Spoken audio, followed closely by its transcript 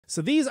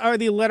So these are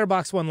the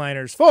Letterboxd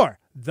one-liners for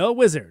The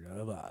Wizard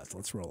of Oz.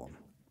 Let's roll them.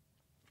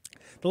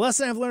 The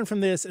lesson I've learned from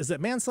this is that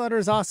manslaughter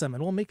is awesome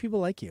and will make people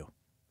like you.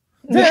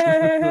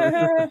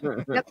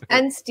 Yep.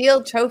 And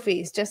steal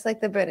trophies, just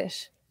like the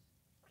British.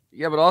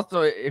 Yeah, but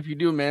also if you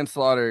do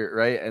manslaughter,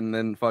 right, and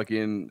then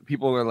fucking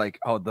people are like,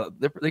 oh,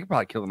 they could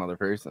probably kill another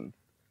person.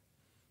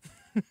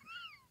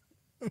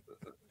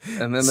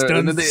 And then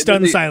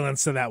stun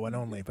silence to that one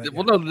only. But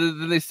well,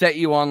 no, they set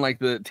you on like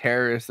the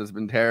terrorist that's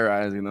been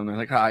terrorizing them. They're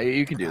like, ah,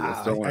 you can do this.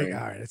 Don't worry. All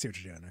right, I see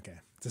what you're doing. Okay,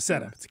 it's a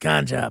setup. It's a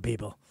con job,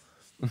 people.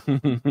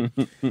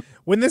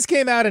 When this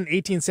came out in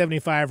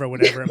 1875 or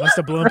whatever, it must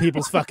have blown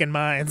people's fucking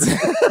minds.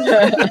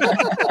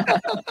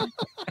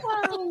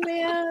 Oh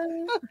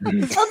man!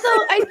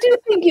 Although I do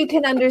think you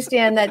can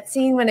understand that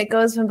scene when it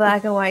goes from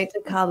black and white to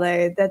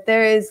color. That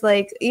there is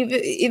like,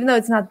 even though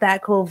it's not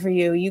that cool for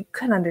you, you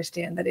can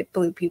understand that it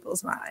blew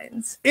people's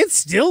minds. It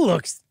still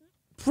looks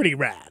pretty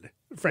rad,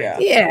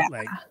 frankly. Yeah.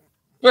 Like,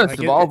 First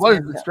of all, what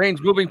is the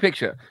strange moving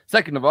picture?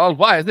 Second of all,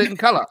 why is it in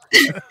color?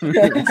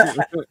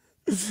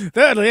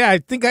 Thirdly, I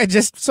think I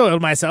just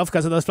soiled myself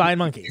because of those flying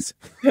monkeys.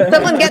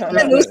 Someone get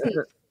the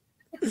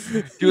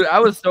Lucy. Dude, I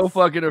was so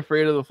fucking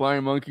afraid of the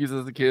flying monkeys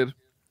as a kid.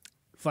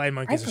 Flying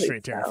monkeys are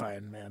straight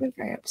terrifying, man. They're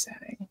very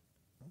upsetting.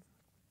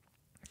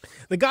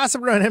 The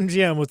gossip around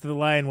MGM was that the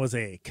lion was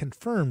a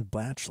confirmed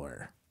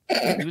bachelor.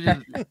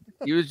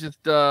 He was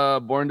just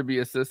born to be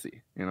a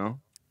sissy, you know?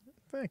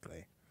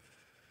 Exactly.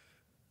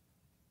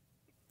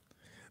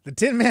 The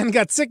Tin Man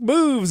got sick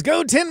moves.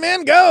 Go, Tin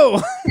Man,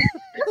 go!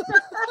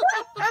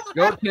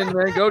 Go, Tin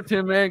Man, go,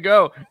 Tin Man,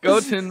 go.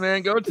 Go, Tin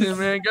Man, go, Tin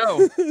Man,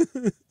 go.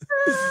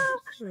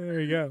 There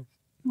you go.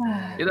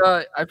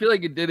 I feel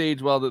like it did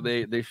age well that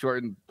they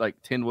shortened like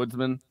Tin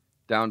Woodsman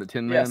down to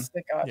Tin Man. Yes,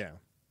 thank God. Yeah.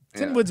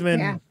 Tin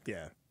Woodsman,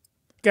 yeah.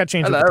 Got to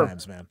change with the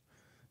times, man.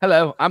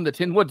 Hello, I'm the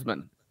Tin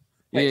Woodsman.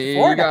 Wait,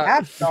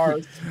 4.5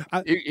 stars.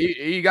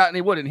 You got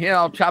any wood in here?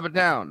 I'll chop it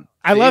down.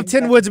 I love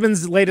Tin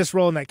Woodsman's latest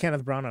role in that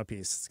Kenneth Branagh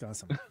piece. It's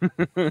awesome.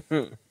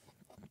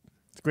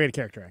 It's a great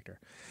character actor.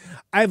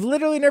 I've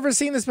literally never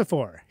seen this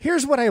before.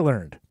 Here's what I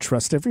learned.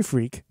 Trust every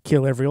freak,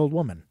 kill every old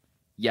woman.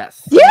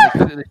 Yes. Yeah.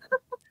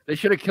 They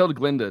should have killed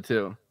Glinda,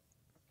 too.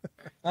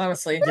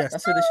 Honestly,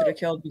 that's who they should have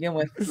killed to begin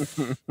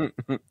with.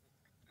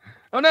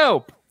 Oh,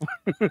 no.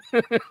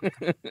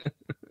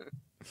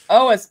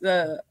 Oh, it's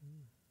the...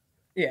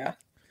 Yeah.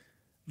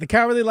 The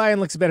Cowardly Lion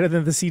looks better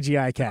than the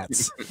CGI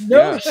cats.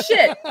 No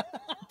shit.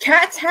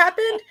 Cats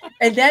happened,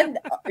 and then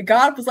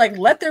God was like,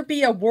 let there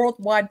be a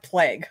worldwide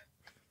plague.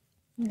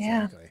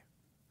 Yeah. Exactly.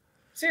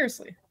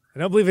 Seriously. I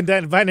don't believe in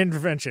divine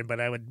intervention, but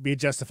I would be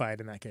justified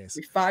in that case.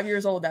 Be 5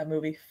 years old, that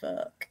movie.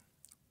 Fuck.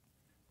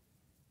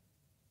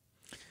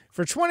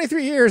 For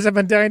 23 years, I've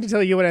been dying to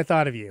tell you what I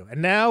thought of you.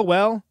 And now,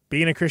 well,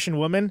 being a Christian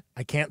woman,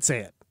 I can't say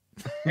it.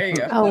 There you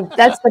go. Oh,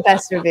 that's the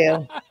best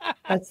review.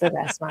 That's the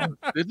best one.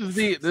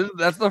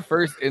 That's the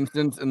first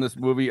instance in this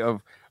movie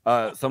of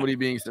somebody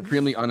being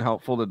supremely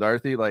unhelpful to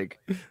Dorothy. Like,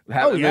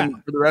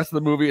 then for the rest of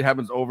the movie, it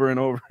happens over and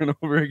over and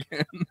over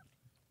again.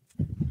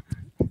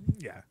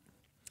 Yeah.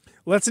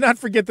 Let's not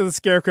forget that the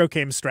Scarecrow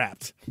came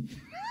strapped.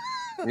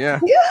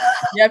 Yeah.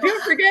 Yeah, people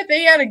forget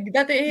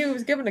that he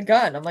was given a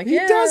gun. I'm like, he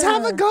does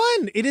have a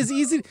gun. It is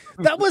easy.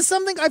 That was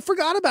something I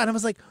forgot about. I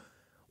was like,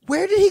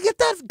 where did he get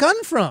that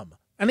gun from?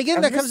 And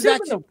again, that comes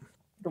back to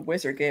the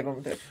wizard gave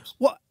him the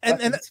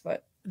and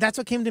that's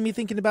what came to me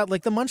thinking about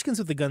like the Munchkins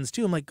with the guns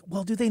too. I'm like,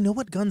 well, do they know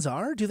what guns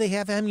are? Do they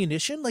have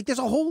ammunition? Like, there's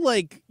a whole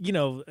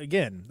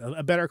again,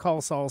 a Better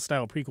Call Saul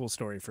style prequel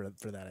story for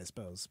that, I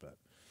suppose. But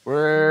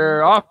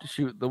we're off to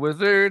shoot the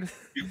wizard.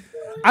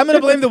 I'm gonna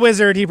blame the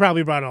wizard. He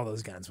probably brought all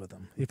those guns with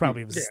him. He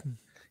probably was. Yeah.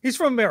 He's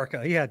from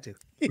America. He had to.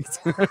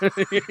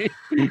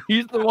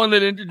 He's the one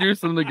that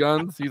introduced him to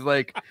guns. He's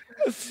like,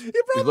 he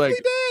probably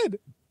did.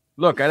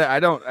 Look, I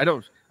don't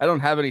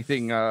have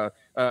anything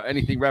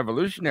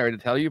revolutionary to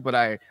tell you, but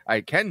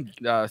I can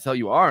sell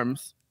you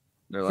arms.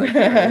 They're like,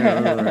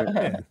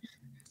 yeah.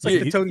 It's like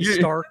the Tony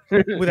Stark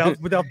without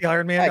the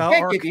Iron Man. I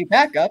can't give you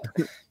backup.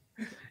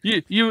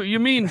 You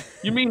mean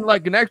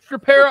like an extra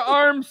pair of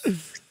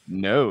arms?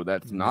 No,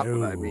 that's not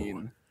what I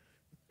mean.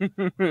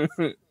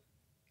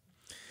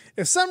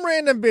 If some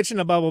random bitch in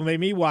a bubble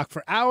made me walk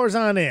for hours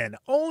on end,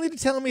 only to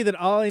tell me that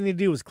all I need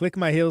to do was click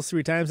my heels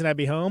 3 times and I'd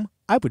be home,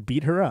 I would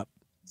beat her up.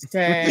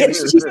 Yeah,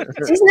 she's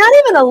not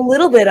even a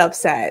little bit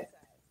upset.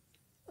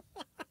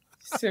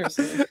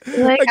 Seriously.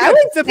 Like, again,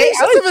 the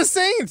patience of a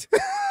saint.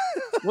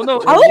 Well,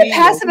 no, I would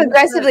passive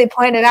aggressively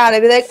point it out.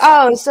 I'd be like,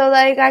 "Oh, so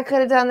like I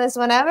could have done this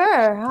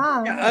whenever,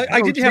 huh?" Yeah,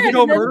 I did you have to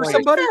go murder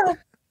somebody?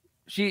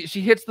 She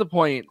hits the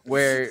point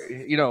where,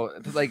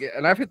 like,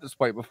 and I've hit this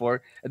point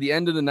before. At the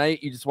end of the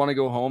night, you just want to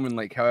go home, and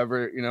like,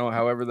 however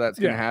that's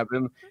gonna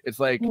happen. It's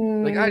like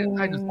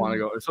I just want to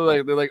go. So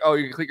like they're like, oh,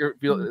 you can click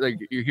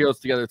your heels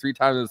together 3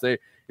 times and say,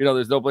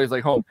 there's no place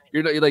like home.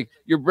 You're like,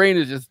 your brain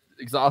is just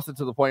exhausted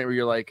to the point where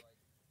you're like,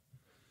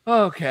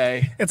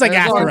 okay, it's like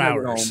after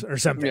hours or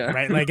something,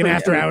 right? Like in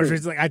after hours,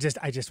 it's like I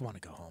just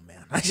want to go home,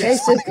 man. It's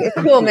just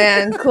cool,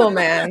 man. Cool,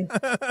 man.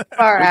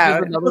 Far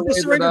out. But the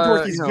surrender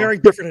dorky is very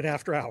different at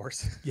after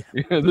hours.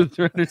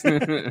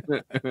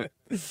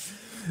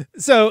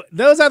 So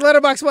those are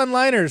Letterboxd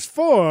one-liners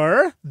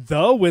for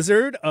The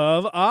Wizard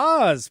of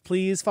Oz.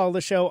 Please follow the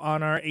show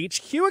on our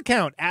HQ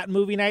account at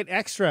Movie Night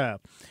Extra.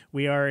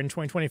 We are in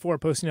 2024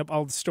 posting up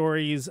all the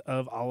stories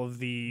of all of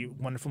the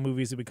wonderful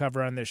movies that we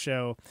cover on this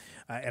show.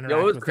 It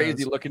was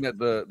crazy looking at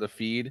the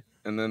feed,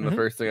 and then the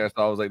first thing I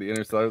saw was like the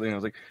Interstellar thing. I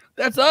was like,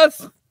 "That's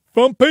us."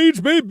 Front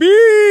page,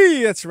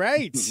 baby! That's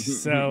right.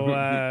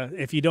 So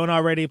if you don't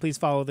already, please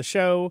follow the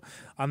show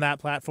on that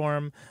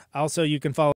platform. Also, you can follow